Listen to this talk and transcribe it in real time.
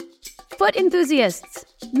Foot enthusiasts,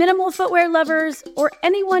 minimal footwear lovers, or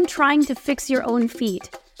anyone trying to fix your own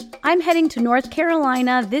feet. I'm heading to North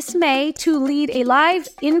Carolina this May to lead a live,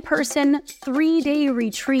 in-person, 3-day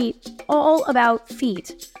retreat all about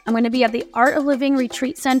feet. I'm going to be at the Art of Living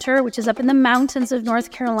Retreat Center, which is up in the mountains of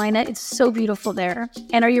North Carolina. It's so beautiful there.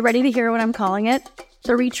 And are you ready to hear what I'm calling it?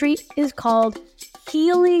 The retreat is called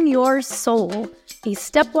Healing Your Soul, a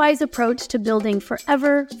stepwise approach to building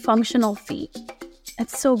forever functional feet.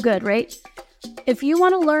 That's so good, right? If you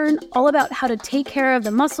want to learn all about how to take care of the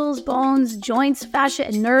muscles, bones, joints, fascia,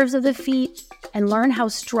 and nerves of the feet, and learn how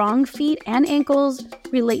strong feet and ankles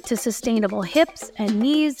relate to sustainable hips and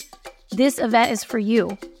knees, this event is for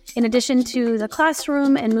you. In addition to the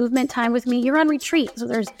classroom and movement time with me, you're on retreat. So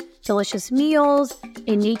there's delicious meals,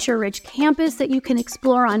 a nature-rich campus that you can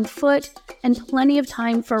explore on foot, and plenty of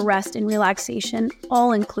time for rest and relaxation,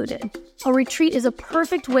 all included. A retreat is a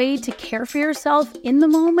perfect way to care for yourself in the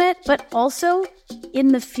moment, but also in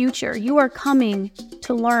the future. You are coming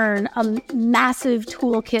to learn a massive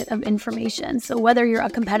toolkit of information. So whether you're a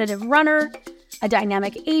competitive runner, a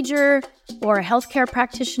dynamic ager, or a healthcare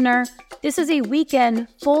practitioner, this is a weekend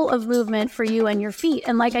full of movement for you and your feet.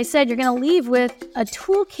 And like I said, you're going to leave with a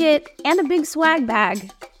toolkit and a big swag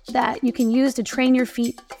bag that you can use to train your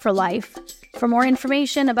feet for life. For more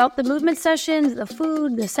information about the movement sessions, the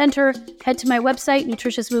food, the center, head to my website,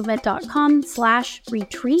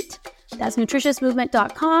 nutritiousmovement.com/retreat. That's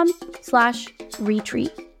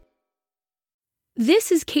nutritiousmovement.com/retreat.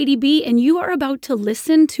 This is Katie B, and you are about to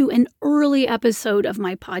listen to an early episode of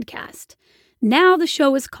my podcast. Now the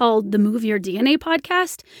show is called the Move Your DNA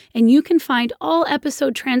Podcast, and you can find all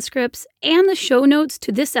episode transcripts and the show notes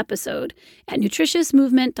to this episode at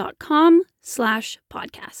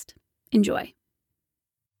nutritiousmovement.com/podcast. Enjoy.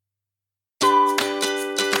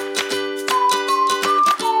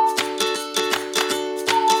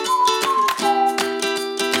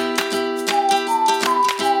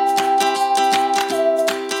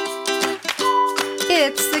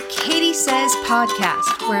 It's the Katie Says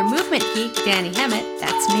podcast, where movement geek Danny Hemmett,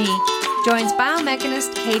 that's me, joins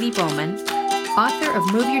biomechanist Katie Bowman, author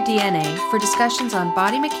of Move Your DNA, for discussions on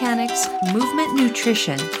body mechanics, movement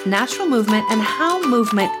nutrition, natural movement, and how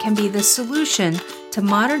movement can be the solution to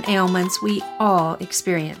modern ailments we all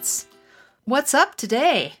experience. What's up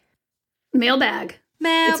today? Mailbag.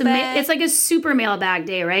 It's like a super mailbag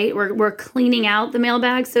day, right? We're cleaning out the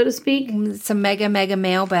mailbag, so to speak. It's a mega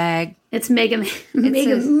mailbag. It's mega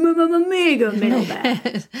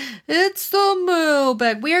mailbag. It's the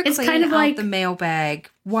mailbag. We are it's cleaning kind of out like the mailbag.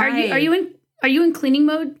 Why? Are you in cleaning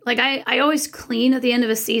mode? Like I always clean at the end of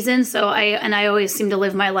a season, so I always seem to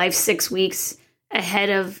live my life 6 weeks ahead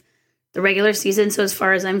of the regular season. So as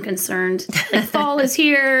far as I'm concerned, like fall is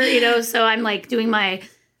here, so I'm like doing my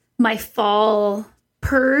fall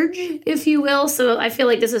purge, if you will. So I feel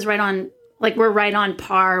like this is we're right on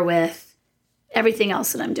par with everything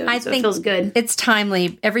else that I'm doing. So it feels good. It's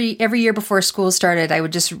timely. Every year before school started, I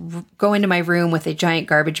would just go into my room with a giant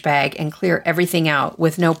garbage bag and clear everything out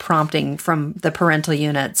with no prompting from the parental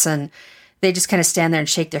units. And they just kind of stand there and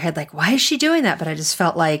shake their head like, why is she doing that? But I just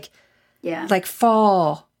felt like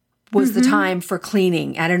fall was the time for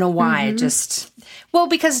cleaning. I don't know why. Because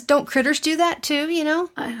don't critters do that too,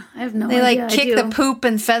 I have no idea. They kick the do. poop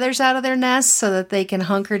and feathers out of their nests so that they can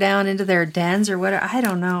hunker down into their dens or whatever. I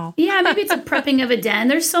don't know. Yeah, maybe it's a prepping of a den.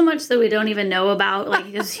 There's so much that we don't even know about, like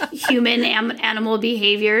just human animal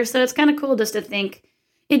behavior. So it's kind of cool just to think.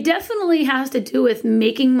 It definitely has to do with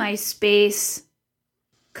making my space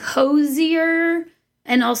cozier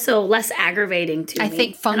and also less aggravating to me. I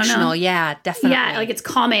think functional, yeah, definitely. Yeah, like it's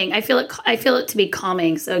calming. I feel it to be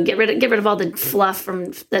calming. So get rid of all the fluff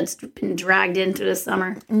that's been dragged in through the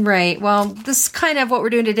summer. Right. Well, this kind of what we're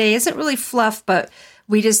doing today isn't really fluff, but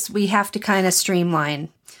we have to kind of streamline.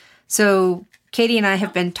 So Katie and I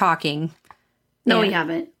have been talking. No, we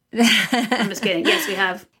haven't. I'm just kidding. Yes, we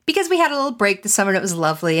have. Because we had a little break this summer and it was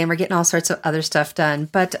lovely, and we're getting all sorts of other stuff done.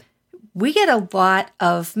 But we get a lot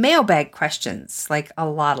of mailbag questions, like a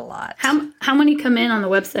lot. How many come in on the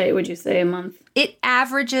website, would you say, a month? It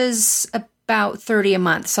averages about 30 a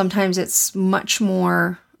month. Sometimes it's much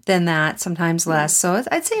more than that, sometimes less. So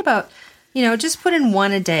I'd say about, just put in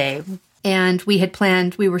one a day. And we had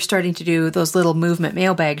planned, we were starting to do those little movement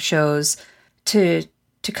mailbag shows to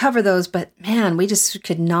cover those. But man, we just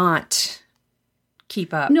could not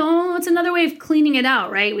keep up. No, it's another way of cleaning it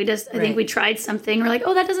out, right? I think we tried something. We're like,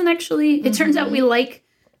 oh, that doesn't actually, it turns out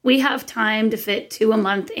we have time to fit 2 a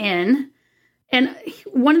month in. And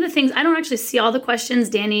one of the things, I don't actually see all the questions.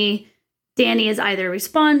 Danny Danny is either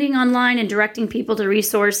responding online and directing people to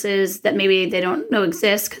resources that maybe they don't know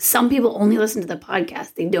exist. Because some people only listen to the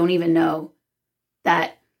podcast. They don't even know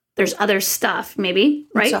that there's other stuff, maybe,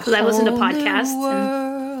 right? Because I listen to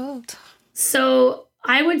podcasts. So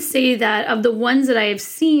I would say that of the ones that I have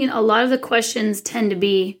seen, a lot of the questions tend to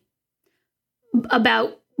be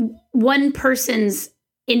about one person's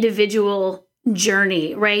individual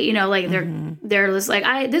journey, right? You know, like they're just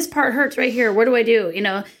like, this part hurts right here. What do I do? You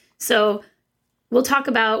know? So we'll talk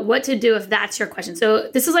about what to do if that's your question. So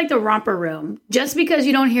this is like the romper room. Just because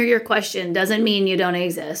you don't hear your question doesn't mean you don't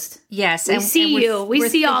exist. Yes. We see you. We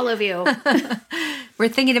see all of you. We're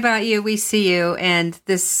thinking about you. We see you. And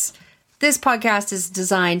this podcast is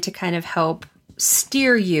designed to kind of help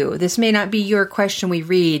steer you. This may not be your question we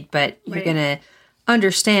read, but you're going to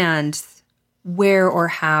understand where or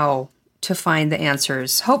how to find the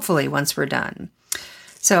answers, hopefully, once we're done.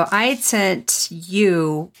 So I sent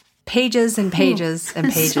you pages and pages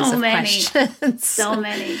and pages of questions. So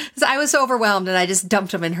many. So I was so overwhelmed, and I just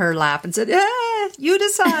dumped them in her lap and said, you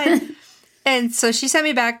decide. And so she sent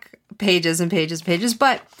me back pages and pages and pages,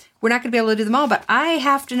 but we're not going to be able to do them all. But I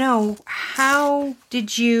have to know, how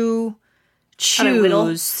did you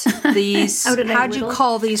choose these? How did you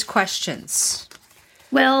call these questions?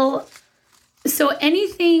 Well, so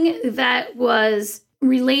anything that was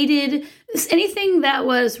related, anything that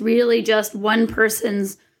was really just one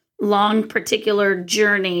person's long particular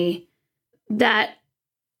journey, that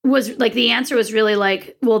was like, the answer was really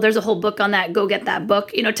like, well, there's a whole book on that, go get that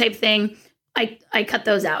book, you know, type thing. I cut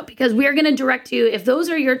those out because we're going to direct you. If those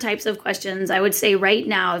are your types of questions, I would say right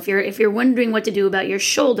now, if you're wondering what to do about your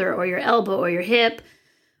shoulder or your elbow or your hip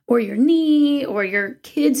or your knee or your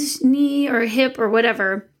kid's knee or hip or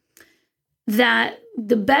whatever, that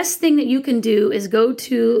the best thing that you can do is go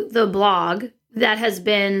to the blog that has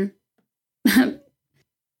been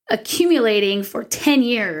accumulating for 10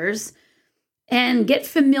 years and get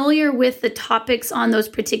familiar with the topics on those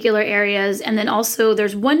particular areas. And then also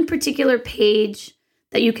there's one particular page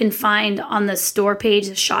that you can find on the store page,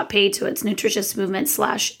 the shop page. So it's Nutritious Movement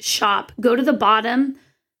 /shop. Go to the bottom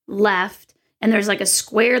left, and there's like a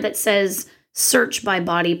square that says search by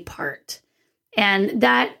body part. And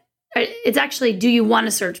that it's actually, do you want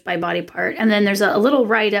to search by body part? And then there's a little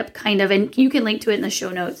write-up kind of, and you can link to it in the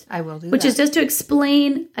show notes. I will do that. Which is just to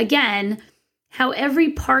explain, again, how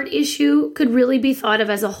every part issue could really be thought of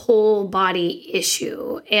as a whole body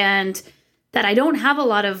issue. And that I don't have a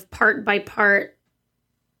lot of part by part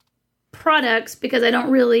products because I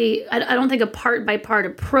don't think a part by part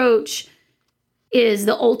approach is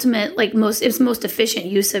the ultimate, like most efficient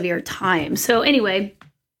use of your time. So anyway,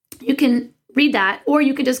 you can read that, or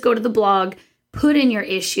you could just go to the blog, put in your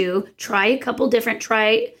issue, try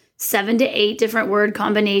 7 to 8 different word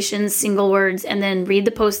combinations, single words, and then read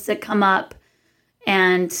the posts that come up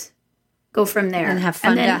and go from there. And have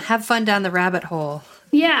fun down the rabbit hole.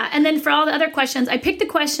 Yeah. And then for all the other questions, I picked the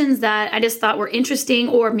questions that I just thought were interesting,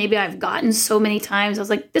 or maybe I've gotten so many times. I was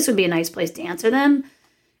like, this would be a nice place to answer them.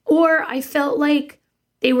 Or I felt like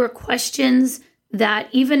they were questions that,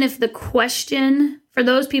 even if the question, for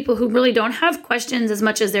those people who really don't have questions as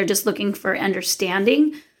much as they're just looking for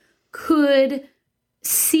understanding, could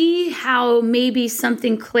see how maybe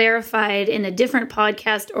something clarified in a different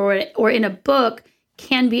podcast or in a book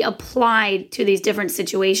can be applied to these different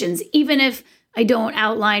situations. Even if I don't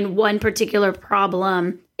outline one particular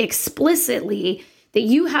problem explicitly, that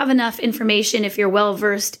you have enough information, if you're well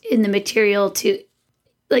versed in the material, to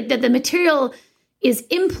like that the material is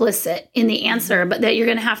implicit in the answer, but that you're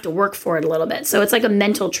going to have to work for it a little bit. So it's like a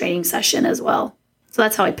mental training session as well. So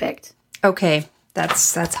that's how I picked. Okay.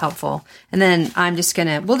 That's helpful. And then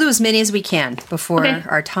we'll do as many as we can before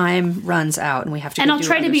our time runs out and we have to. And I'll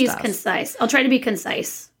try to be as concise. I'll try to be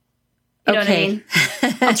concise. You know what I mean?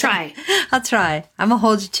 I'll try. I'm going to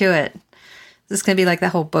hold you to it. This is going to be like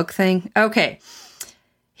that whole book thing. Okay.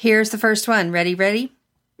 Here's the first one. Ready?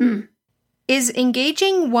 Is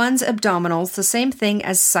engaging one's abdominals the same thing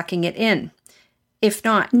as sucking it in? If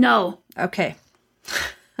not. No. Okay.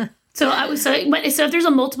 So if there's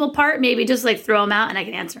a multiple part, maybe just like throw them out and I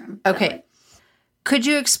can answer them. Okay. Could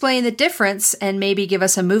you explain the difference and maybe give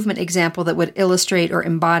us a movement example that would illustrate or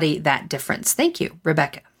embody that difference? Thank you,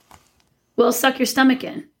 Rebecca. Well, suck your stomach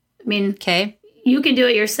in. I mean, okay, you can do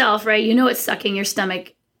it yourself, right? You know what sucking your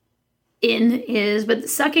stomach in is, but the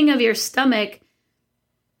sucking of your stomach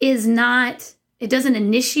is not, it doesn't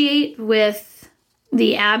initiate with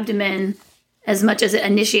the abdomen as much as it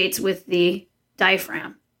initiates with the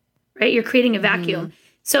diaphragm. Right? You're creating a vacuum.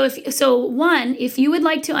 So if you would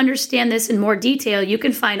like to understand this in more detail, you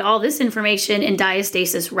can find all this information in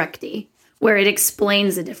Diastasis Recti, where it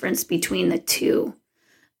explains the difference between the two.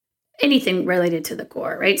 Anything related to the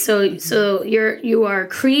core, right? So you are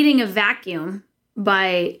creating a vacuum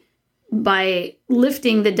by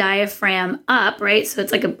lifting the diaphragm up, right? So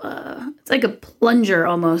it's like a plunger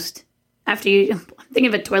almost. Think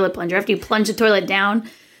of a toilet plunger. After you plunge the toilet down,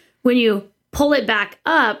 when you pull it back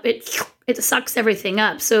up, it sucks everything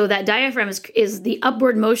up. So that diaphragm is the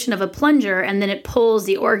upward motion of a plunger, and then it pulls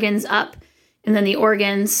the organs up, and then the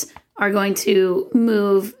organs are going to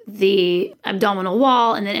move the abdominal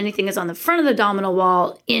wall, and then anything that's on the front of the abdominal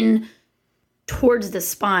wall in towards the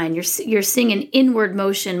spine. You're seeing an inward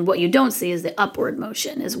motion. What you don't see is the upward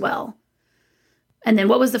motion as well. And then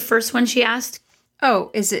what was the first one she asked? Oh,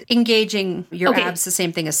 is it engaging your abs the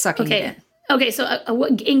same thing as sucking it in? Okay, so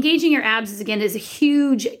engaging your abs is a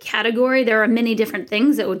huge category. There are many different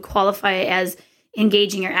things that would qualify as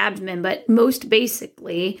engaging your abdomen, but most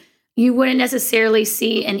basically, you wouldn't necessarily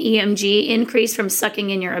see an EMG increase from sucking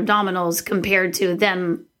in your abdominals compared to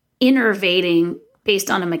them innervating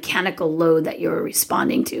based on a mechanical load that you're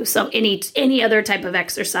responding to. So any other type of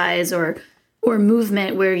exercise or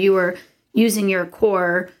movement where you are using your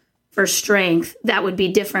core for strength, that would be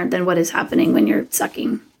different than what is happening when you're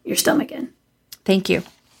sucking your stomach in. Thank you.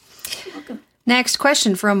 You're welcome. Next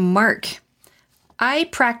question from Mark. I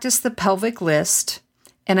practice the pelvic list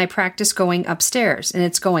and I practice going upstairs and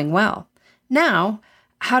it's going well. Now,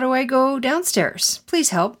 how do I go downstairs? Please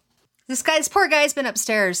help. This poor guy's been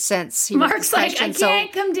upstairs since he Mark's like, I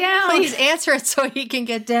can't come down. Please answer it so he can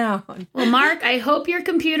get down. Well, Mark, I hope your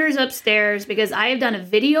computer's upstairs because I have done a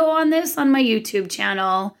video on this on my YouTube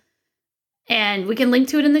channel and we can link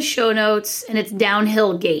to it in the show notes and it's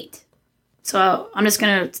downhill gait. So I'm just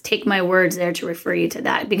going to take my words there to refer you to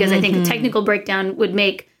that because I think the technical breakdown would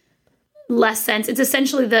make less sense. It's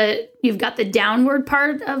essentially you've got the downward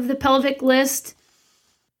part of the pelvic list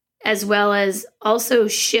as well as also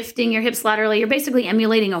shifting your hips laterally. You're basically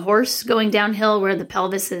emulating a horse going downhill where the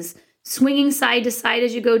pelvis is swinging side to side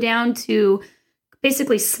as you go down to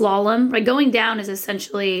basically slalom. Right? Going down is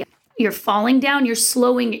essentially you're falling down,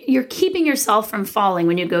 you're keeping yourself from falling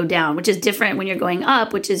when you go down, which is different when you're going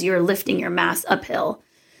up, which is you're lifting your mass uphill.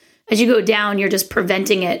 As you go down, you're just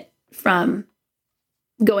preventing it from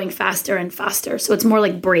going faster and faster. So it's more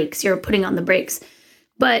like brakes. You're putting on the brakes.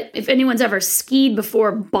 But if anyone's ever skied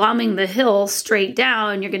before bombing the hill straight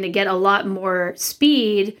down, you're going to get a lot more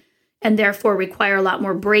speed and therefore require a lot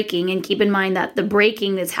more braking. And keep in mind that the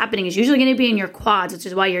braking that's happening is usually going to be in your quads, which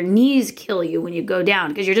is why your knees kill you when you go down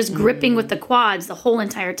because you're just gripping with the quads the whole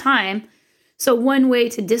entire time. So one way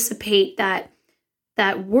to dissipate that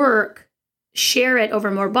work, share it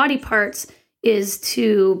over more body parts, is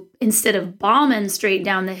to, instead of bombing straight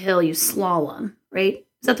down the hill, you slalom, right?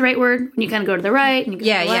 Is that the right word? When you kind of go to the right and you go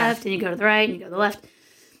to the left and you go to the right and you go to the left.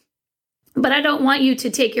 But I don't want you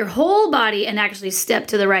to take your whole body and actually step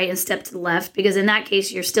to the right and step to the left because in that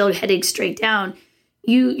case, you're still heading straight down.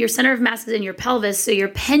 Your center of mass is in your pelvis, so you're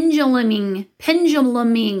penduluming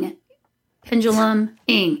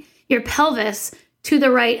your pelvis to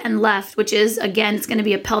the right and left, which is, again, it's going to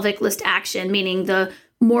be a pelvic list action, meaning the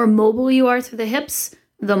more mobile you are through the hips,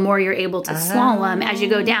 the more you're able to slalom as you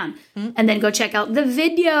go down. And then go check out the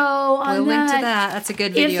video on that. We'll link to that. That's a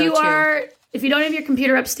good video, If you don't have your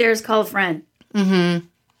computer upstairs, call a friend.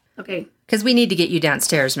 Okay. Because we need to get you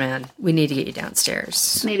downstairs, man. We need to get you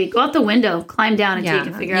downstairs. Maybe go out the window, climb down until you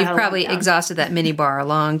can figure out how to You've probably exhausted that mini bar a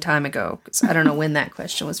long time ago. Because I don't know when that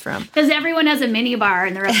question was from. Because everyone has a mini bar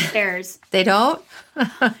and they're upstairs. They don't?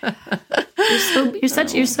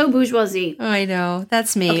 You're so bourgeoisie. I know.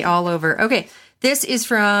 That's me all over. Okay. This is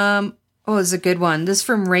from, this is a good one. This is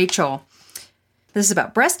from Rachel. This is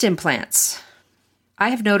about breast implants. I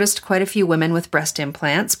have noticed quite a few women with breast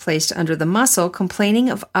implants placed under the muscle complaining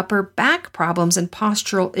of upper back problems and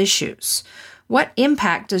postural issues. What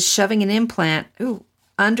impact does shoving an implant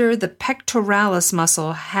under the pectoralis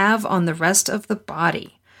muscle have on the rest of the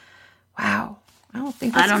body? Wow. I don't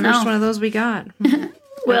think that's the first one of those we got.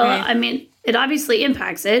 Well, okay. I mean, it obviously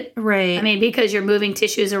impacts it. Right. I mean, because you're moving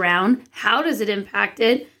tissues around. How does it impact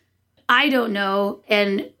it? I don't know.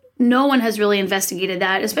 And no one has really investigated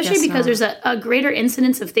that, especially because there's a greater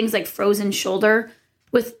incidence of things like frozen shoulder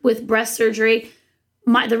with breast surgery.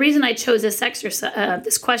 The reason I chose this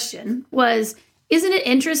this question was, isn't it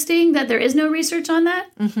interesting that there is no research on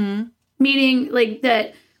that? Mm-hmm. Meaning like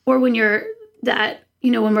that, or when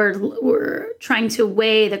when we're trying to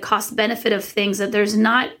weigh the cost benefit of things, that there's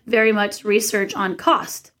not very much research on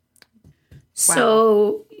cost. Wow.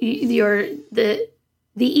 So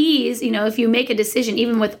the ease, if you make a decision,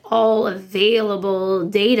 even with all available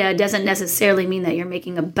data, doesn't necessarily mean that you're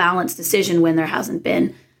making a balanced decision when there hasn't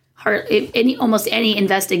been almost any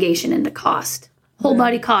investigation into cost, whole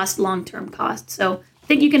body cost, long-term cost. So I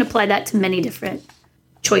think you can apply that to many different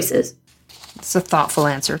choices. It's a thoughtful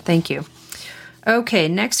answer. Thank you. Okay,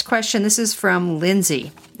 next question. This is from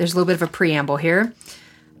Lindsay. There's a little bit of a preamble here.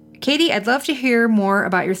 Katie, I'd love to hear more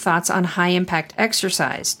about your thoughts on high-impact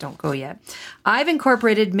exercise. Don't go yet. I've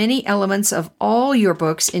incorporated many elements of all your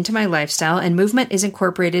books into my lifestyle, and movement is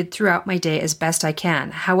incorporated throughout my day as best I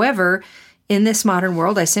can. However, in this modern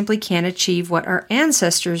world, I simply can't achieve what our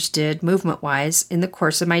ancestors did movement-wise in the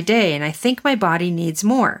course of my day, and I think my body needs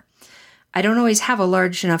more. I don't always have a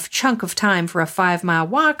large enough chunk of time for a 5-mile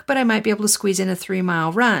walk, but I might be able to squeeze in a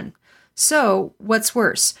 3-mile run. So, what's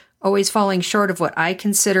worse? Always falling short of what I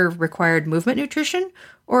consider required movement nutrition,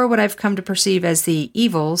 or what I've come to perceive as the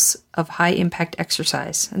evils of high-impact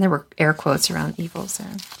exercise? And there were air quotes around evils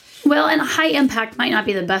there. Well, and high impact might not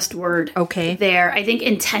be the best word. Okay. There, I think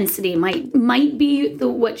intensity might be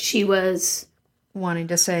what she was wanting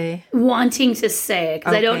to say,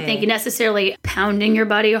 because I don't think necessarily pounding your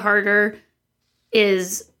body harder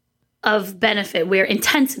is of benefit. Where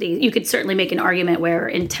intensity, you could certainly make an argument where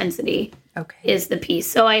intensity is the piece.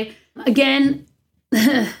 So I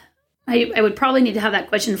would probably need to have that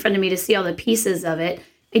question in front of me to see all the pieces of it.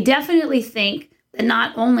 I definitely think that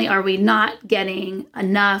not only are we not getting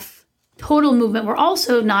enough total movement, we're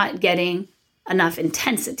also not getting enough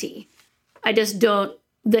intensity. I just don't.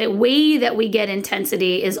 The way that we get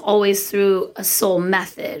intensity is always through a soul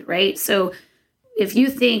method, right? So if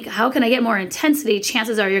you think, how can I get more intensity?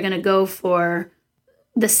 Chances are you're going to go for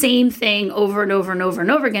the same thing over and over and over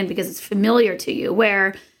and over again because it's familiar to you.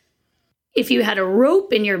 Where if you had a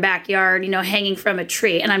rope in your backyard, hanging from a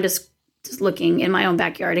tree, and I'm just looking in my own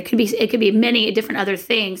backyard, it could be many different other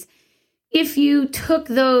things. If you took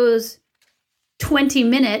those 20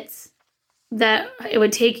 minutes that it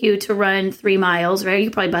would take you to run 3 miles, right? You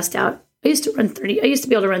could probably bust out. I used to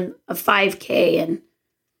be able to run a 5K in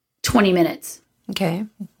 20 minutes. Okay.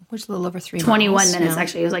 Which is a little over 3 21 miles. minutes,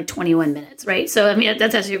 actually. It was like 21 minutes, right? So, I mean,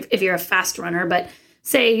 that's actually if you're a fast runner. But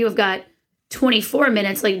say you've got 24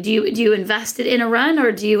 minutes, like, do you invest it in a run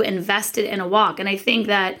or do you invest it in a walk? And I think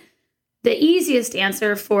that the easiest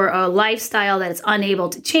answer for a lifestyle that is unable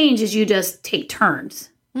to change is you just take turns.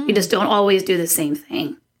 You just don't always do the same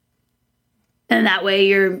thing. And that way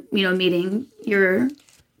you're, meeting your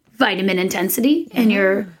vitamin intensity and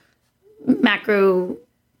your macronutrients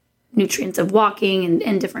of walking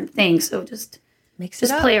and different things. So just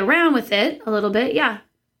play around with it a little bit. Yeah.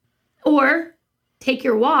 Or take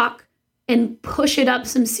your walk and push it up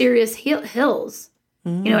some serious hills.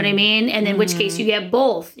 You know what I mean? And in which case you get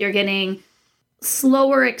both. You're getting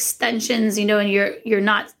slower extensions, and you're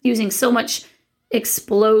not using so much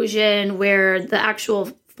explosion where the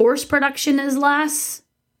actual force production is less,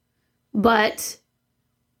 but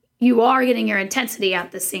you are getting your intensity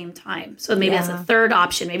at the same time. So maybe that's a third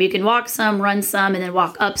option. Maybe you can walk some, run some, and then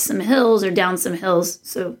walk up some hills or down some hills.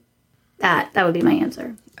 So that would be my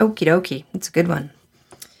answer. Okie dokie. That's a good one.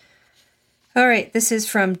 All right, this is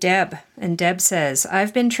from Deb, and Deb says,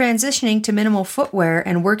 I've been transitioning to minimal footwear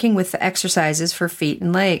and working with the exercises for feet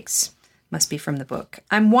and legs. Must be from the book.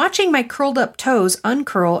 I'm watching my curled up toes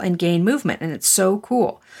uncurl and gain movement, and it's so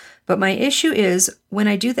cool. But my issue is when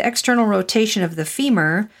I do the external rotation of the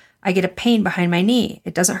femur, I get a pain behind my knee.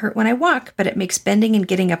 It doesn't hurt when I walk, but it makes bending and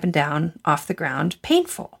getting up and down off the ground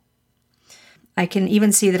painful. I can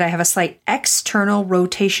even see that I have a slight external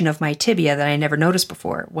rotation of my tibia that I never noticed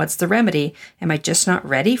before. What's the remedy? Am I just not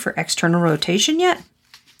ready for external rotation yet?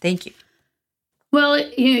 Thank you. Well,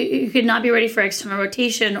 you could not be ready for external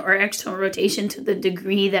rotation to the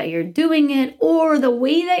degree that you're doing it, or the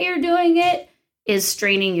way that you're doing it is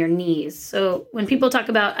straining your knees. So when people talk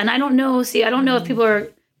about, and I don't know if people are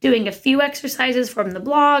doing a few exercises from the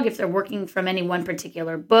blog, if they're working from any one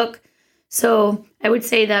particular book. So I would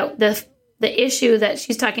say that the issue that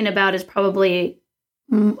she's talking about is probably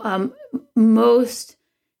most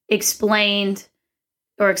explained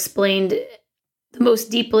the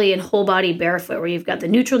most deeply in whole body barefoot, where you've got the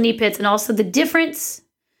neutral knee pits, and also the difference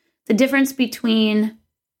between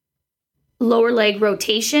lower leg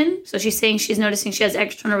rotation. So she's saying she's noticing she has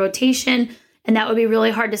external rotation, and that would be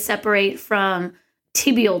really hard to separate from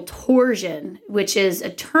tibial torsion, which is a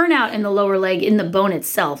turnout in the lower leg in the bone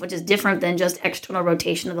itself, which is different than just external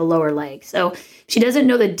rotation of the lower leg. So she doesn't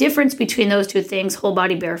know the difference between those two things, whole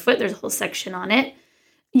body barefoot. There's a whole section on it.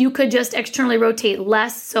 You could just externally rotate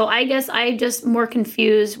less. So I guess I'm just more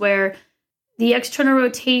confused where the external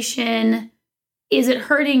rotation, is it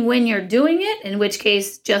hurting when you're doing it? In which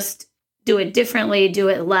case, just do it differently, do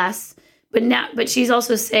it less. But she's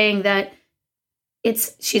also saying that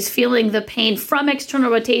she's feeling the pain from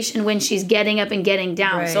external rotation when she's getting up and getting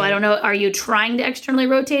down. Right. So I don't know, are you trying to externally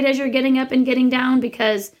rotate as you're getting up and getting down?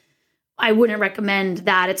 Because I wouldn't recommend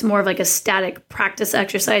that. It's more of like a static practice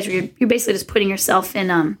exercise where you're basically just putting yourself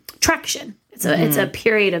in traction. It's a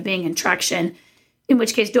period of being in traction, in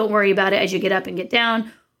which case don't worry about it as you get up and get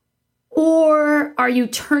down. Or are you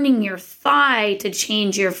turning your thigh to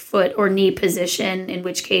change your foot or knee position, in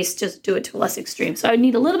which case just do it to a less extreme. So I would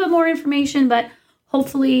need a little bit more information, but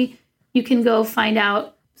hopefully you can go find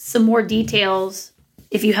out some more details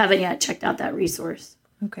if you haven't yet checked out that resource.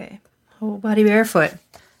 Okay. Whole body barefoot.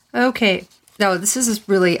 Okay. No, this is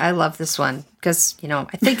really, I love this one because,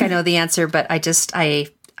 I think I know the answer, but I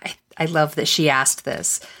love that she asked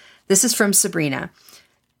this. This is from Sabrina.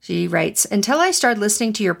 She writes, until I started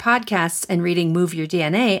listening to your podcasts and reading Move Your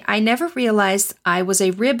DNA, I never realized I was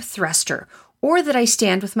a rib thruster or that I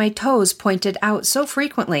stand with my toes pointed out so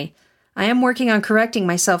frequently. I am working on correcting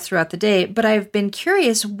myself throughout the day, but I've been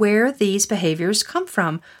curious where these behaviors come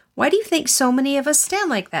from. Why do you think so many of us stand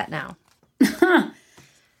like that now?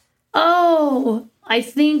 Oh, I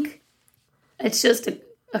think it's just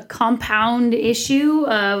a compound issue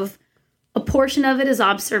of a portion of it is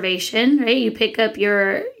observation, right? You pick up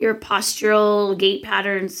your postural gait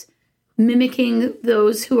patterns mimicking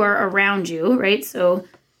those who are around you, right? So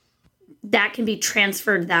that can be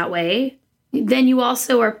transferred that way. Then you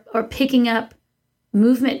also are picking up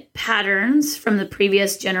movement patterns from the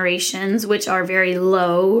previous generations, which are very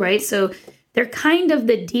low, right? So they're kind of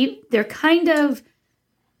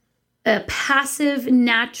a passive,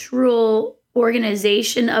 natural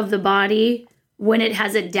organization of the body when it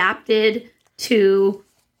has adapted to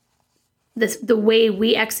the way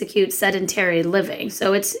we execute sedentary living.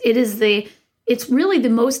 So it's really the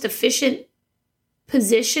most efficient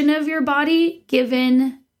position of your body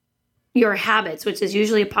given your habits, which is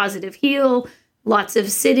usually a positive heel, lots of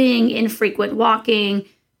sitting, infrequent walking,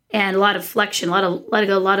 and a lot of flexion, a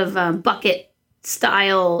lot of bucket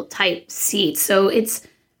style type seats. So it's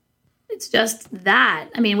just that,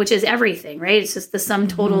 which is everything, right? It's just the sum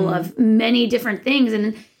total of many different things.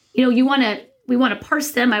 And, we want to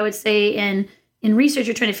parse them, I would say, in research,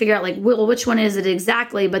 you're trying to figure out which one is it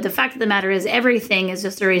exactly? But the fact of the matter is everything is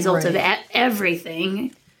just a result of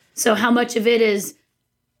everything. So how much of it is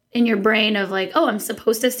in your brain of I'm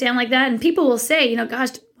supposed to stand like that? And people will say, gosh,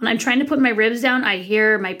 when I'm trying to put my ribs down, I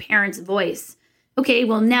hear my parents' voice. Okay,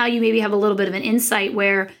 well, now you maybe have a little bit of an insight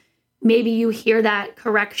where maybe you hear that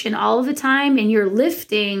correction all of the time and you're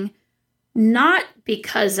lifting not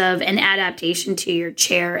because of an adaptation to your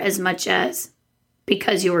chair as much as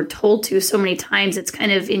because you were told to so many times. It's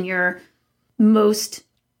kind of in your most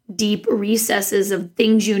deep recesses of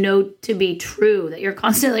things to be true that you're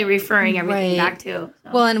constantly referring everything back to.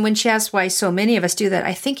 So. Well, and when she asked why so many of us do that,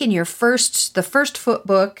 I think in the first foot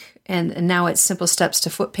book, and now it's Simple Steps to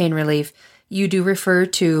Foot Pain Relief, you do refer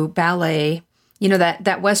to ballet,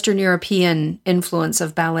 that Western European influence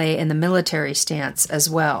of ballet in the military stance as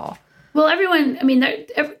well. Well,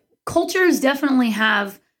 cultures definitely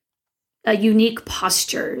have unique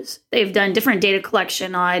postures. They've done different data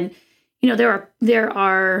collection on, there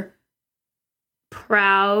are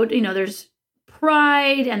proud, there's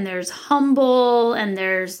pride and there's humble and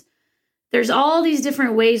there's all these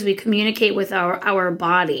different ways we communicate with our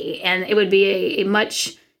body. And it would be a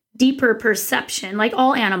much deeper perception, like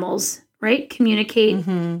all animals, right? Communicate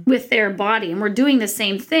with their body. And we're doing the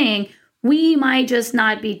same thing. We might just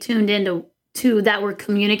not be tuned into that we're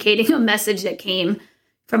communicating a message that came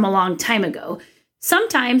from a long time ago.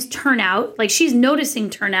 Sometimes turnout, she's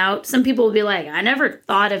noticing turnout. Some people will be like, I never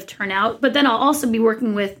thought of turnout. But then I'll also be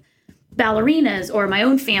working with ballerinas or my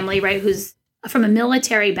own family, right, who's from a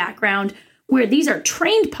military background, where these are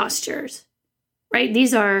trained postures, right?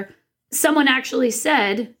 These are, someone actually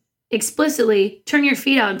said explicitly, turn your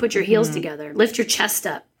feet out and put your heels together, lift your chest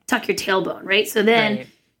up, tuck your tailbone, right? So then,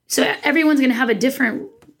 so everyone's going to have a different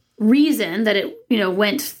reason that it,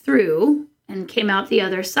 went through and came out the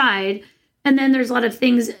other side. And then there's a lot of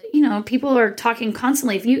things, people are talking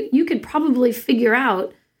constantly. If you could probably figure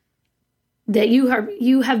out that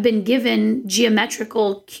you have been given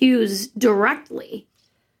geometrical cues directly,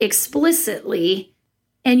 explicitly,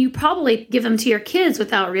 and you probably give them to your kids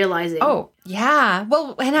without realizing. Oh, yeah.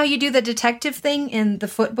 Well, and how you do the detective thing in the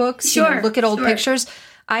foot books. Sure. Look at old pictures.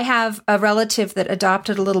 I have a relative that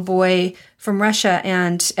adopted a little boy from Russia,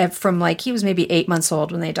 and from he was maybe 8 months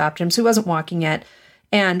old when they adopted him, so he wasn't walking yet.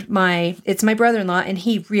 And it's my brother-in-law, and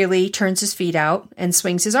he really turns his feet out and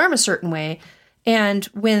swings his arm a certain way. And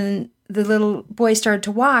when the little boy started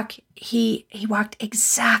to walk, he walked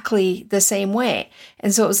exactly the same way.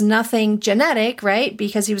 And so it was nothing genetic, right?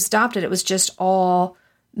 Because he was adopted. It was just all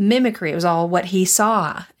mimicry. It was all what he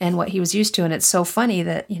saw and what he was used to. And it's so funny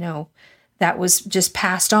that, that was just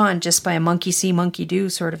passed on just by a monkey see, monkey do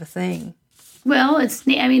sort of a thing. Well,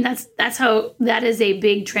 that's how that is a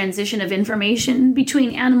big transition of information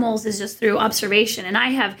between animals, is just through observation. And I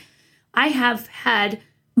have had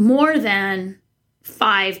more than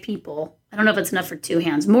 5 people. I don't know if it's enough for 2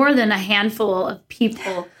 hands. More than a handful of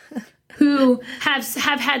people who have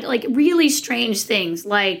had like really strange things.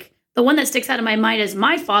 Like the one that sticks out of my mind is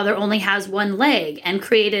my father only has 1 leg and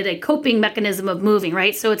created a coping mechanism of moving,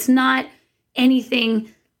 right? So it's not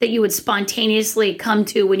anything that you would spontaneously come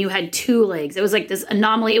to when you had 2 legs. It was like this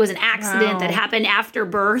anomaly. It was an accident that happened after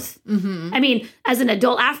birth. Mm-hmm. I mean, as an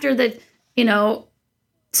adult, after the,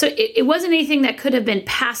 so it wasn't anything that could have been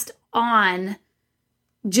passed on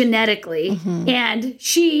genetically. Mm-hmm. And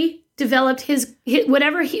she developed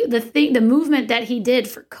the movement that he did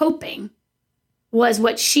for coping was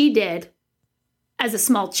what she did as a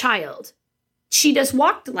small child. She just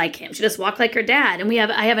walked like him. She just walked like her dad. And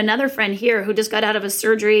I have another friend here who just got out of a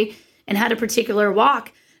surgery and had a particular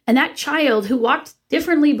walk. And that child who walked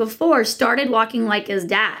differently before started walking like his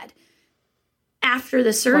dad after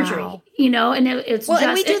the surgery. Wow. And it's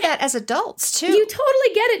and we do that as adults too. You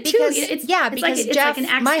totally get it too. Because Jeff,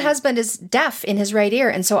 my husband, is deaf in his right ear,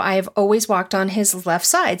 and so I've always walked on his left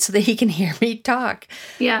side so that he can hear me talk.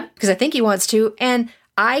 Yeah, because I think he wants to, and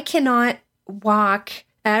I cannot walk.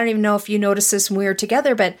 I don't even know if you notice this when we were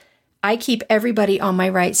together, but I keep everybody on my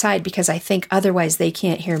right side because I think otherwise they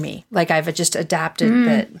can't hear me. Like I've just adapted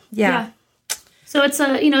that. Yeah. So it's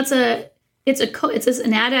an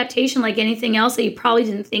adaptation like anything else that you probably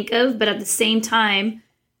didn't think of, but at the same time,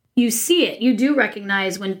 you see it. You do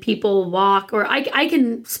recognize when people walk, or I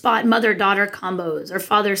can spot mother-daughter combos or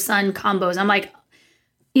father-son combos. I'm like,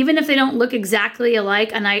 even if they don't look exactly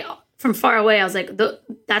alike, and from far away, I was like,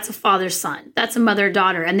 that's a father-son. That's a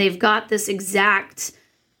mother-daughter. And they've got this exact,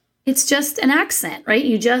 it's just an accent, right?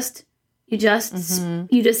 You just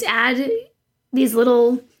add these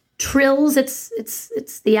little trills.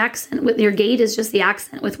 It's the accent with your gait is just the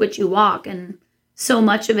accent with which you walk. And so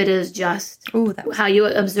much of it is just how you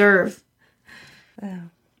observe. Wow.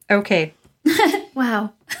 Okay.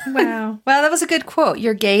 Wow. Wow. Well, that was a good quote.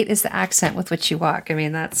 Your gait is the accent with which you walk. I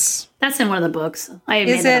mean, that's in one of the books. I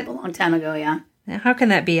made that up a long time ago, yeah. How can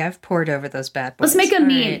that be? I've poured over those bad boys. Let's make a meme.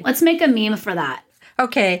 Right. Let's make a meme for that.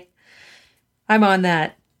 Okay. I'm on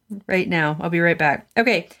that right now. I'll be right back.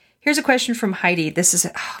 Okay. Here's a question from Heidi. This is,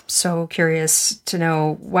 I'm so curious to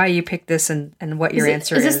know why you picked this and what your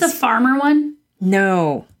answer is. Is this the farmer one?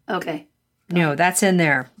 No. Okay. No, that's in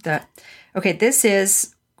there. Okay, this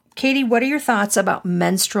is, Katie, what are your thoughts about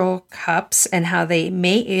menstrual cups and how they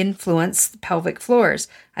may influence the pelvic floors?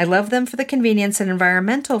 I love them for the convenience and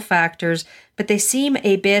environmental factors, but they seem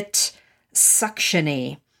a bit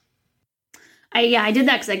suction-y. I did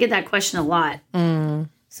that because I get that question a lot.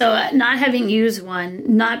 So not having used one,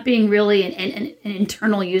 not being really an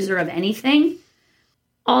internal user of anything,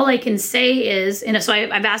 all I can say is, so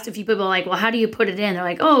I've asked a few people like, well, how do you put it in? They're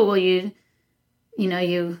like, oh, well, you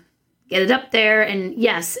get it up there. And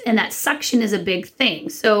yes, and that suction is a big thing.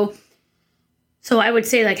 So I would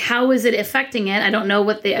say, like, how is it affecting it? I don't know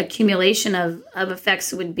what the accumulation of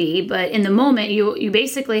effects would be, but in the moment, you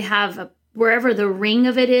basically have wherever the ring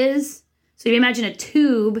of it is. So you imagine a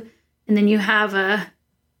tube, and then you have a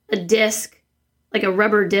disc, like a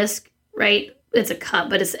rubber disc, right? It's a cup,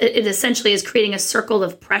 but it essentially is creating a circle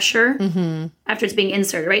of pressure after it's being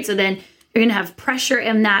inserted, right? So then you're going to have pressure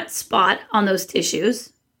in that spot on those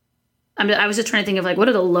tissues. I was just trying to think of, like, what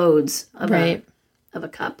are the loads of a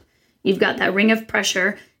cup? You've got that ring of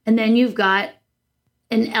pressure, and then you've got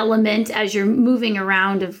an element as you're moving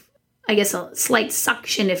around of, I guess, a slight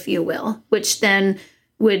suction, if you will, which then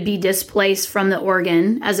would be displaced from the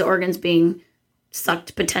organ as the organ's being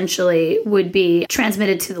sucked, potentially would be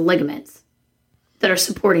transmitted to the ligaments that are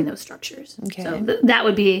supporting those structures. Okay. So that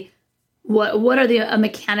would be what are the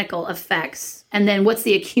mechanical effects, and then what's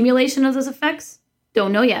the accumulation of those effects?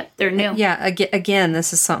 Don't know yet. They're new. Yeah. Again,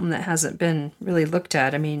 this is something that hasn't been really looked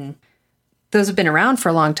at. I mean, those have been around for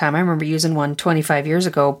a long time. I remember using one 25 years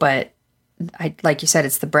ago, but like you said,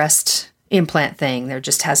 it's the breast implant thing. There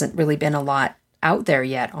just hasn't really been a lot out there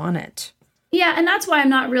yet on it. Yeah, and that's why I'm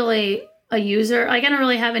not really a user. Like, I don't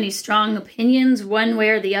really have any strong opinions one way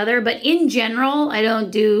or the other, but in general, I don't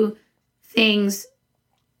do things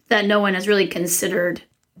that no one has really considered.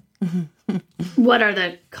 What are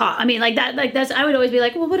the costs? I mean, that's, I would always be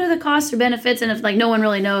like, well, what are the costs or benefits? And if, like, no one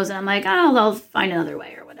really knows, and I'm like, oh, they'll find another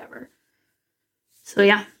way or whatever. So,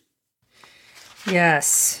 yeah.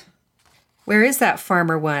 Yes. Where is that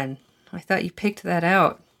farmer one? I thought you picked that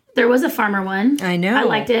out. There was a farmer one. I know. I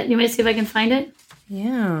liked it. You want me to see if I can find it?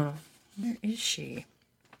 Yeah. Where is she?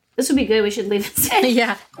 This would be good. We should leave it.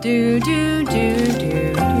 Yeah. Do.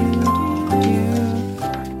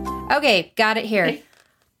 Okay, got it here.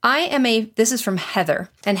 Okay. This is from Heather,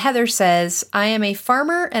 and Heather says, I am a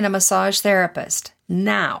farmer and a massage therapist.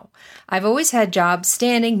 Now, I've always had jobs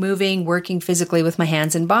standing, moving, working physically with my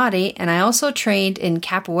hands and body, and I also trained in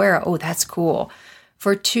capoeira. Oh, that's cool.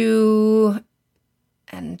 For 2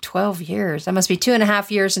 and 12 years. That must be 2.5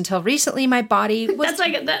 years until recently my body was... That's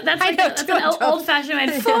an old-fashioned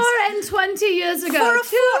way. 4 and 20 years ago. For a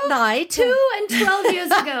fortnight. 2 and 12 years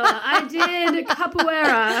ago, I did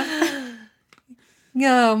capoeira.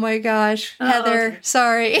 Oh my gosh. Heather, okay.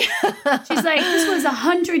 Sorry. She's like, this was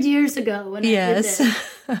 100 years ago when I did this.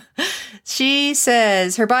 She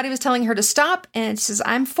says her body was telling her to stop, and she says,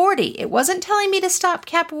 I'm 40. It wasn't telling me to stop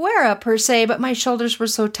capoeira per se, but my shoulders were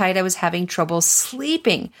so tight I was having trouble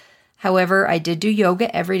sleeping. However, I did do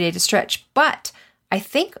yoga every day to stretch, but I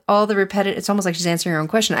think all the it's almost like she's answering her own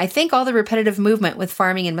question. I think all the repetitive movement with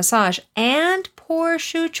farming and massage and poor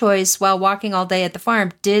shoe choice while walking all day at the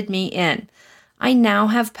farm did me in. I now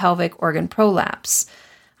have pelvic organ prolapse.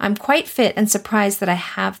 I'm quite fit and surprised that I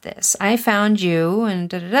have this. I found you and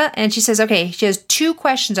da-da-da. And she says, okay, she has 2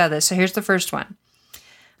 questions out of this. So here's the first one.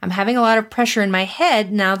 I'm having a lot of pressure in my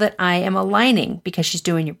head now that I am aligning because she's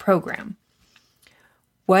doing your program.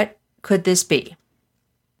 What could this be?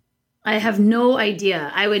 I have no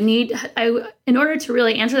idea. In order to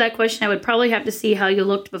really answer that question, I would probably have to see how you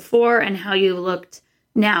looked before and how you looked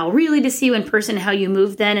now. Really to see you in person how you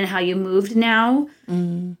moved then and how you moved now.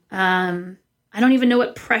 I don't even know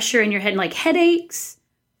what pressure in your head, like headaches,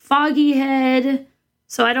 foggy head.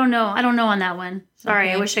 So I don't know. I don't know on that one. Sorry,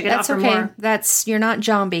 okay. I wish I could offer more. You're not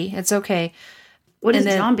Jambi. It's okay. What is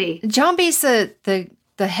Jambi? Jambi's the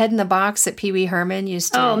head in the box that Pee Wee Herman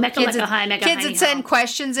used to. Oh, Mecca kids would send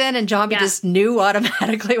questions in, and Jambi just knew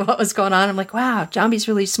automatically what was going on. I'm like, wow, Jambi's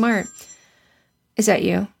really smart. Is that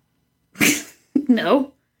you?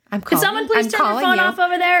 No. Could someone please turn your phone off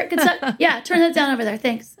over there? Turn that down over there.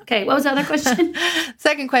 Thanks. Okay, what was the other question?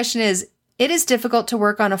 Second question is, it is difficult to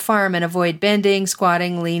work on a farm and avoid bending,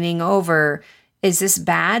 squatting, leaning over. Is this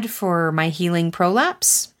bad for my healing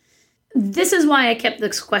prolapse? This is why I kept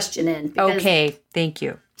this question in. Okay, thank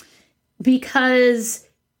you. Because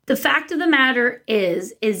the fact of the matter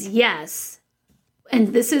is yes, and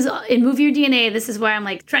this is, in Move Your DNA, this is where I'm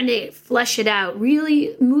like trying to flesh it out.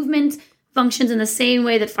 Really, movement functions in the same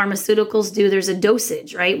way that pharmaceuticals do. There's a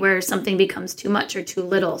dosage, right? Where something becomes too much or too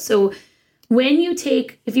little. So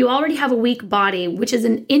if you already have a weak body, which is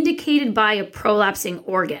indicated by a prolapsing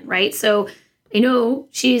organ, right? So I know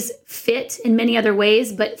she's fit in many other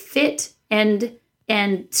ways, but fit and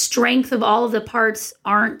strength of all of the parts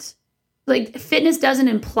aren't, like, fitness doesn't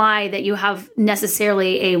imply that you have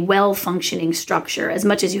necessarily a well-functioning structure as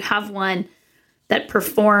much as you have one that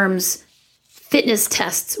performs fitness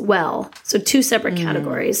tests well. So 2 separate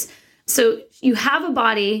categories. So you have a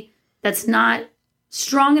body that's not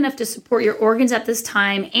strong enough to support your organs at this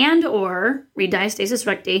time, and or, read diastasis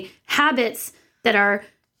recti, habits that are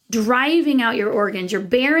driving out your organs. You're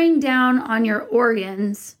bearing down on your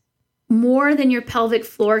organs more than your pelvic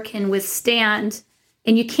floor can withstand.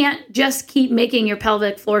 And you can't just keep making your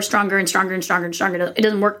pelvic floor stronger and stronger and stronger and stronger. It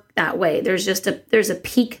doesn't work that way. There's a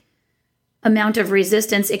peak amount of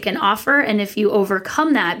resistance it can offer. And if you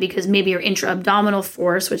overcome that, because maybe your intra-abdominal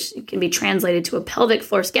force, which can be translated to a pelvic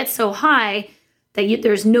force, gets so high that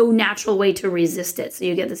there's no natural way to resist it. So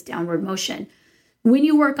you get this downward motion. When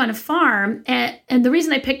you work on a farm, and the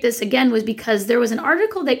reason I picked this again was because there was an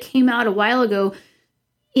article that came out a while ago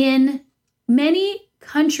in many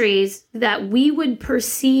countries that we would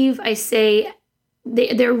perceive,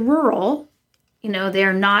 they're rural,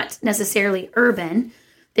 they're not necessarily urban.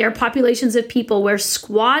 There are populations of people where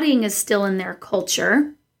squatting is still in their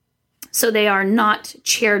culture. So they are not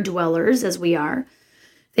chair dwellers as we are.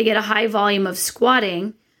 They get a high volume of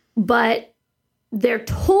squatting, but their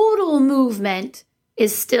total movement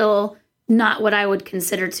is still not what I would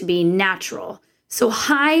consider to be natural. So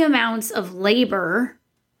high amounts of labor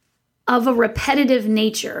of a repetitive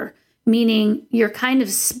nature, meaning you're kind of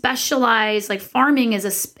specialized, like farming is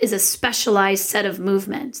a specialized set of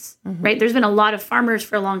movements, right? There's been a lot of farmers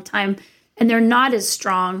for a long time, and they're not as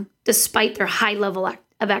strong despite their high level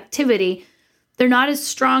of activity. They're not as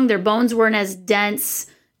strong. Their bones weren't as dense.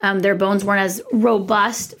 Their bones weren't as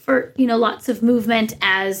robust for, lots of movement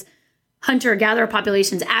as hunter-gatherer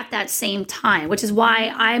populations at that same time, which is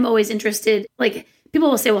why I'm always interested, like, people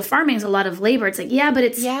will say, well, farming is a lot of labor. It's like, yeah, but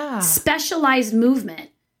it's specialized movement.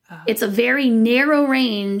 It's a very narrow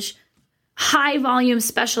range, high volume,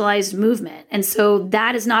 specialized movement. And so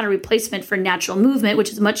that is not a replacement for natural movement,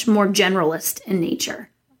 which is much more generalist in nature.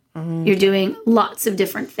 Mm-hmm. You're doing lots of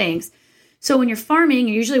different things. So when you're farming,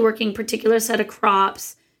 you're usually working particular set of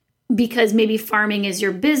crops because maybe farming is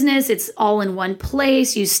your business. It's all in one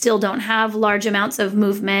place. You still don't have large amounts of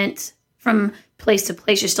movement from place to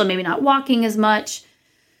place. You're still maybe not walking as much.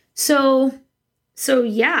 So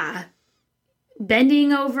yeah,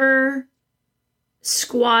 bending over,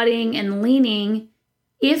 squatting, and leaning,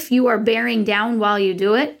 if you are bearing down while you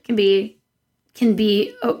do it, can be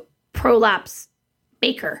a prolapse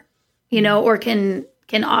maker, or can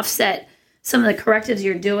offset some of the correctives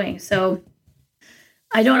you're doing. So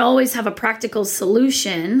I don't always have a practical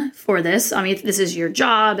solution for this. I mean, this is your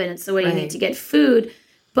job and it's the way you need to get food,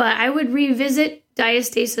 but I would revisit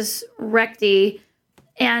diastasis recti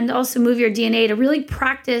and also move your DNA to really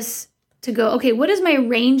practice to go, okay, what is my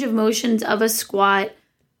range of motions of a squat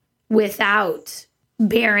without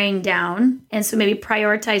bearing down? And so maybe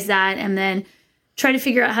prioritize that and then try to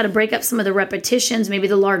figure out how to break up some of the repetitions, maybe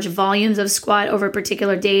the large volumes of squat over a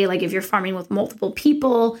particular day. Like if you're farming with multiple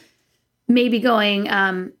people, maybe going,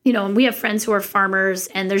 and we have friends who are farmers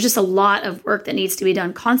and there's just a lot of work that needs to be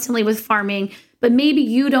done constantly with farming, but maybe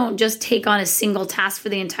you don't just take on a single task for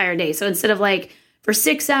the entire day. So instead of like for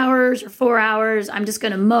 6 hours or 4 hours, I'm just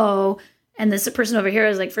going to mow. And this person over here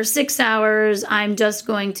is like, for 6 hours, I'm just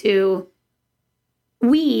going to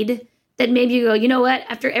weed. That maybe you go, you know what?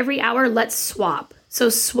 After every hour, let's swap. So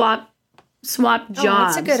swap jobs. Oh,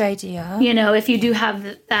 that's a good idea. If you do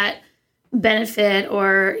have that benefit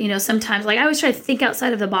or, sometimes like I always try to think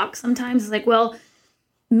outside of the box. Sometimes it's like, well,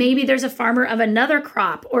 maybe there's a farmer of another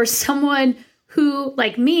crop or someone who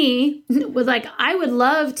like me would like, I would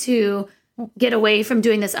love to get away from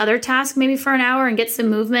doing this other task maybe for an hour and get some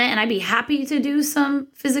movement. And I'd be happy to do some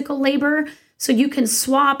physical labor. So you can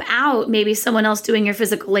swap out maybe someone else doing your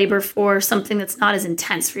physical labor for something that's not as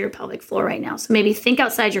intense for your pelvic floor right now. So maybe think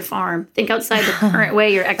outside your farm. Think outside the current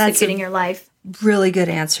way you're executing your life. Really good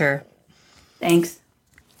answer. Thanks.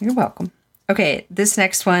 You're welcome. Okay, this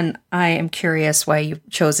next one, I am curious why you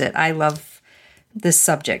chose it. I love this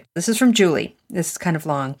subject. This is from Julie. This is kind of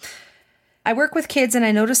long. I work with kids and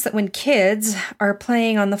I notice that when kids are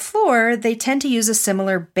playing on the floor, they tend to use a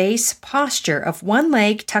similar base posture of one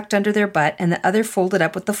leg tucked under their butt and the other folded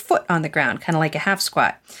up with the foot on the ground, kind of like a half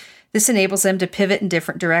squat. This enables them to pivot in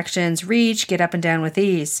different directions, reach, get up and down with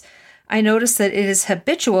ease. I notice that it is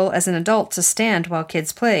habitual as an adult to stand while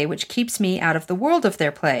kids play, which keeps me out of the world of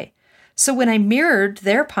their play. So when I mirrored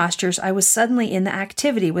their postures, I was suddenly in the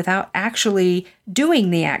activity without actually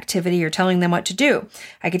doing the activity or telling them what to do.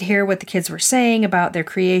 I could hear what the kids were saying about their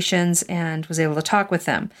creations and was able to talk with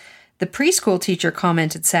them. The preschool teacher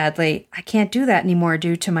commented sadly, "I can't do that anymore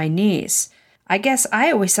due to my knees." I guess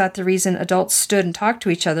I always thought the reason adults stood and talked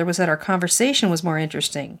to each other was that our conversation was more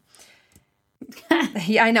interesting.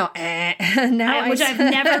 Yeah, I know. Which I've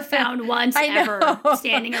never found once ever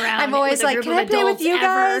standing around. I'm always like, can I play with you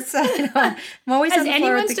guys? I'm always Has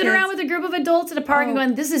anyone stood around with a group of adults at a park and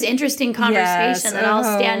going, this is interesting conversation that I'll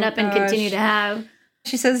stand up and continue to have?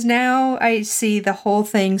 She says, now I see the whole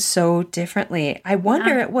thing so differently. I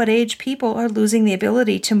wonder at what age people are losing the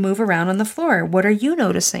ability to move around on the floor. What are you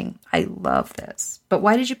noticing? I love this. But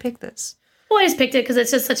why did you pick this? Well, I just picked it because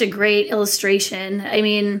it's just such a great illustration. I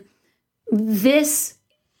mean, this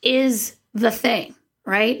is the thing,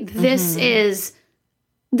 right? This is,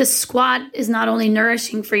 the squat is not only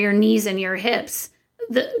nourishing for your knees and your hips.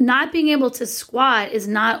 The not being able to squat is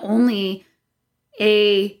not only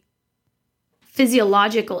a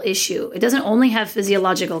physiological issue. It doesn't only have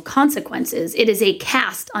physiological consequences. It is a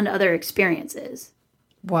cast on other experiences.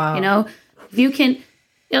 Wow. If you can,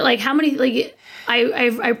 like how many, like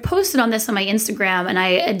I posted on this on my Instagram and I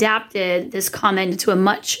adapted this comment into a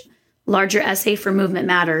much larger essay for Movement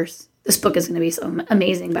Matters. This book is going to be so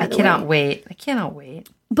amazing, by the way. I cannot wait.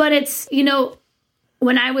 But it's,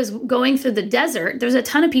 when I was going through the desert, there's a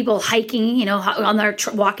ton of people hiking, on their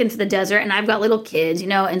walking through the desert, and I've got little kids,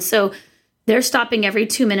 and so they're stopping every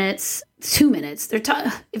 2 minutes. 2 minutes.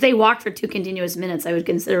 If they walked for 2 continuous minutes, I would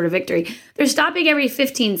consider it a victory. They're stopping every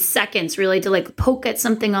 15 seconds, really, to like poke at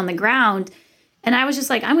something on the ground. And I was just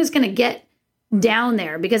like, I'm just going to get down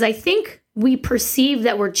there because I think we perceive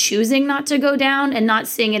that we're choosing not to go down and not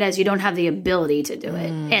seeing it as you don't have the ability to do it.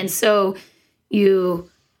 And so you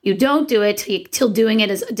don't do it till doing it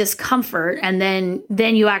is a discomfort. And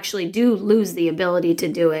then you actually do lose the ability to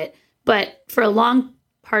do it. But for a long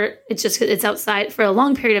part, it's outside for a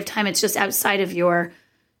long period of time. It's just outside of your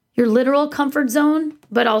your literal comfort zone,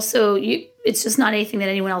 but also it's just not anything that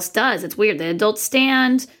anyone else does. It's weird. The adults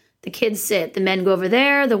stand, the kids sit, the men go over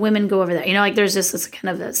there, the women go over there. You know, like there's just this kind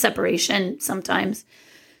of a separation sometimes.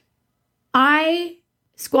 I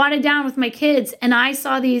squatted down with my kids and I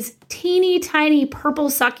saw these teeny tiny purple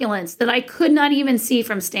succulents that I could not even see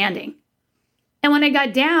from standing. And when I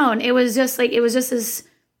got down, it was just this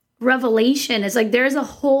revelation. It's like there's a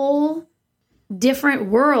whole different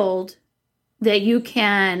world that you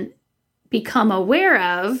can become aware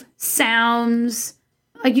of. Sounds,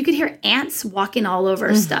 like you could hear ants walking all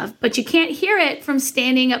over stuff, but you can't hear it from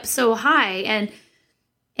standing up so high.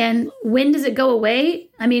 And when does it go away?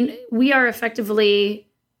 I mean, we are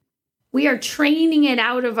training it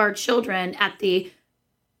out of our children at the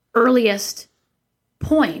earliest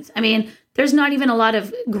point. I mean, there's not even a lot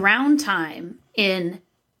of ground time in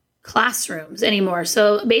classrooms anymore.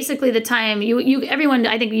 So basically the time everyone,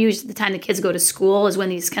 I think usually the time the kids go to school is when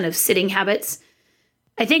these kind of sitting habits,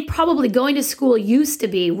 I think probably going to school used to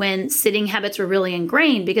be when sitting habits were really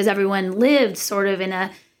ingrained because everyone lived sort of in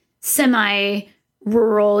a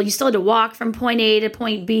semi-rural, you still had to walk from point A to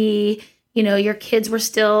point B. You know, your kids were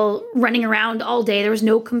still running around all day. There was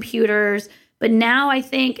no computers. But now I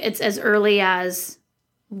think it's as early as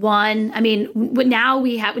one. I mean, now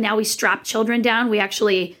we strap children down. We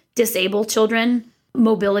actually disable children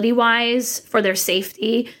mobility-wise for their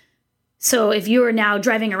safety. So if you are now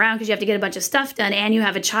driving around because you have to get a bunch of stuff done and you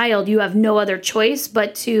have a child, you have no other choice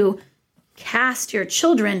but to cast your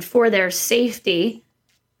children for their safety,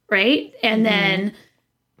 right? And then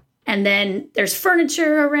there's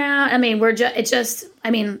furniture around. I mean,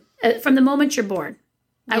 from the moment you're born,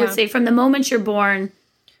 I would say from the moment you're born,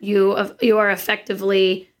 you are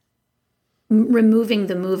effectively removing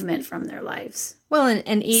the movement from their lives. Well,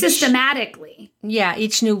 and each systematically. Yeah,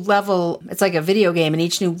 each new level, it's like a video game, and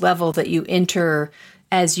each new level that you enter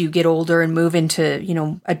as you get older and move into, you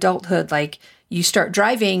know, adulthood, like you start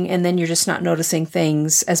driving and then you're just not noticing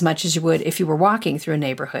things as much as you would if you were walking through a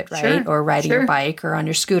neighborhood, right? Sure, or riding sure. a bike or on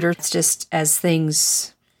your scooter. It's just as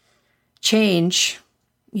things change,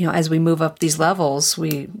 you know, as we move up these levels,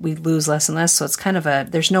 we lose less and less. So it's kind of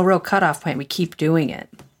there's no real cutoff point. We keep doing it.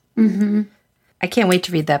 Mm-hmm. I can't wait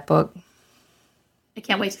to read that book. I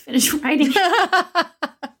can't wait to finish writing.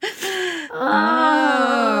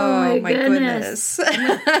 Oh my goodness.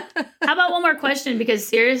 How about one more question? Because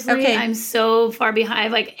seriously, Okay. I'm so far behind. I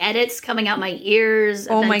have like edits coming out my ears.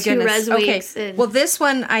 And Oh then my 2 goodness. res Okay. weeks. And Well, this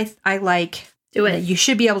one I like. Do it. You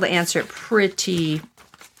should be able to answer it pretty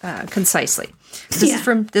concisely. This Yeah.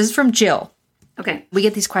 is from Jill. Okay. We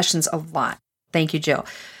get these questions a lot. Thank you, Jill.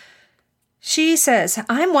 She says,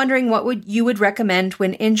 I'm wondering what you would recommend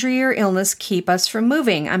when injury or illness keep us from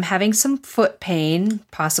moving. I'm having some foot pain,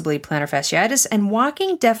 possibly plantar fasciitis, and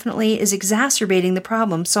walking definitely is exacerbating the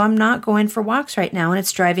problem, so I'm not going for walks right now, and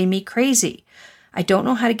it's driving me crazy. I don't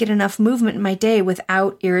know how to get enough movement in my day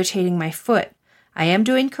without irritating my foot. I am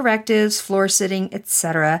doing correctives, floor sitting,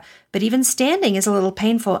 etc., but even standing is a little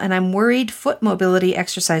painful, and I'm worried foot mobility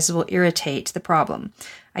exercises will irritate the problem.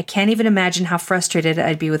 I can't even imagine how frustrated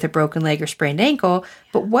I'd be with a broken leg or sprained ankle,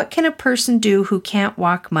 but what can a person do who can't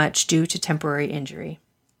walk much due to temporary injury?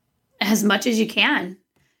 As much as you can.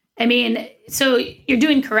 I mean, so you're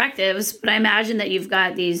doing correctives, but I imagine that you've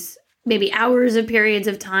got these maybe hours of periods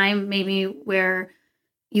of time, maybe where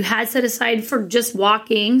you had set aside for just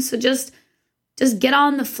walking. So just get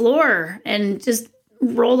on the floor and just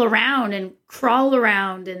roll around and crawl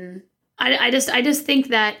around. And I just think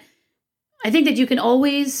that you can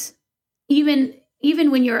always, even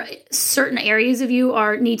when you're certain areas of you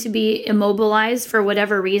need to be immobilized for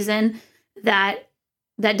whatever reason, that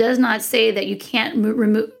does not say that you can't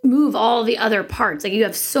move all the other parts. Like you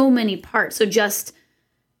have so many parts. So just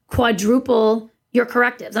quadruple your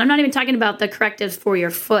correctives. And I'm not even talking about the correctives for your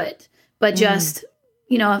foot, but just,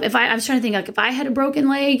 you know, I was trying to think, like if I had a broken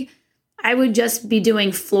leg, I would just be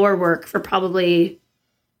doing floor work for probably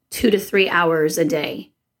 2 to 3 hours a day.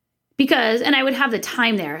 And I would have the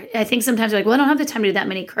time there. I think sometimes you're like, well, I don't have the time to do that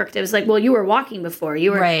many correctives. Like, well, you were walking before.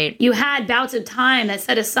 You had bouts of time that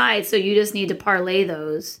set aside, so you just need to parlay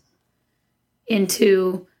those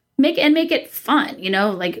into make it fun, you know?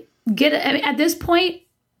 Like at this point,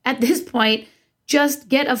 just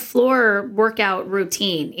get a floor workout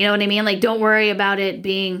routine. You know what I mean? Like, don't worry about it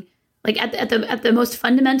being like at the most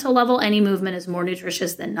fundamental level, any movement is more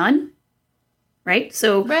nutritious than none. Right?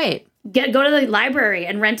 So go to the library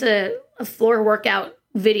and rent a floor workout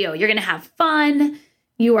video. You're going to have fun.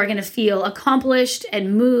 You are going to feel accomplished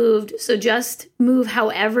and moved. So just move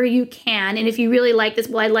however you can. And if you really like this,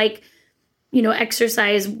 well, I like, you know,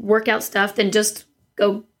 exercise workout stuff, then just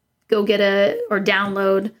go get or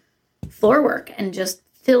download floor work and just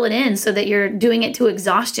fill it in so that you're doing it to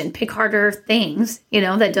exhaustion. Pick harder things,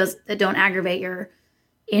 that don't aggravate your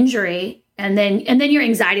injury. And then your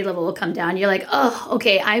anxiety level will come down. You're like, oh,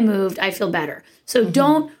 okay, I moved. I feel better. So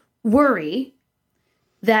don't worry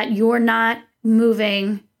that you're not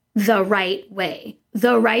moving the right way.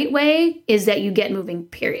 The right way is that you get moving,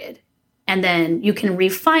 period. And then you can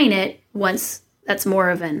refine it once that's more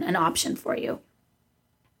of an option for you.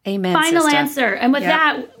 Amen. Final sister. answer. And with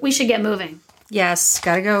that, we should get moving. Yes.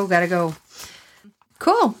 Gotta go.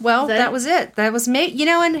 Cool. Well, that was it. That was me.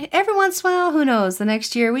 And every once in a while, who knows? The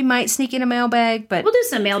next year we might sneak in a mailbag, but we'll do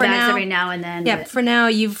some mailbags every now and then. Yeah. But for now,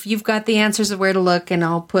 you've got the answers of where to look, and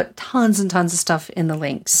I'll put tons and tons of stuff in the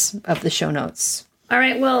links of the show notes. All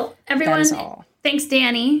right. Well, everyone, that is all. Thanks,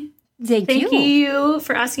 Danny. Thank you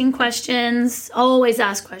for asking questions. Always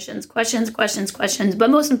ask questions. But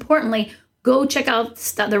most importantly, go check out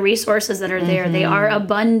the resources that are there. They are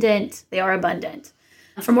abundant.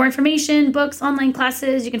 For more information, books, online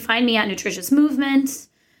classes, you can find me at Nutritious Movement,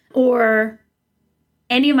 or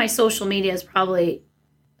any of my social media is probably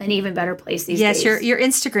an even better place these days. Yes, your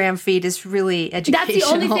Instagram feed is really educational.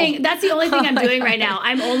 That's the only thing I'm doing right now.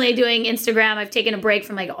 I'm only doing Instagram. I've taken a break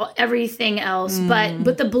from everything else.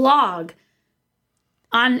 But the blog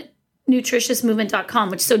on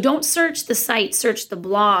nutritiousmovement.com, so don't search the site, search the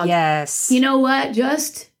blog. Yes. You know what?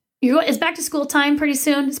 It's back to school time pretty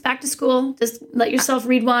soon. It's back to school. Just let yourself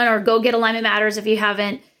read one, or go get Alignment Matters if you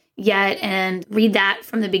haven't yet, and read that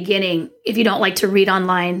from the beginning if you don't like to read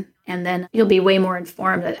online. And then you'll be way more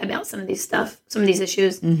informed about some of these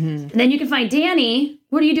issues. And then you can find Danny.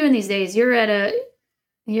 What are you doing these days? You're at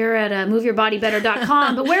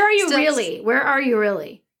moveyourbodybetter.com. But where are you really? Where are you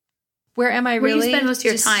really? Where am I really? Where do you spend most of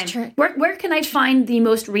your time? Where can I find the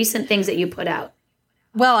most recent things that you put out?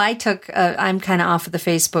 Well, I'm kind of off of the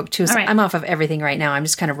Facebook too. So I'm off of everything right now. I'm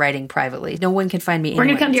just kind of writing privately. No one can find me anywhere. We're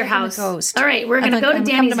going to come to your house. All right. We're going to go to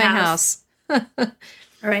Danny's house.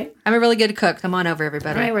 All right. I'm a really good cook. Come on over,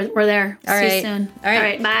 everybody. All right. We're there. See you soon. All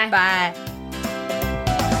right. Bye. Bye.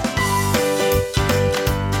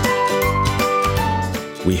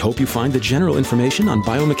 We hope you find the general information on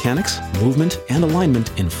biomechanics, movement, and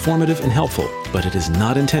alignment informative and helpful, but it is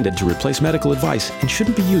not intended to replace medical advice and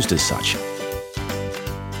shouldn't be used as such.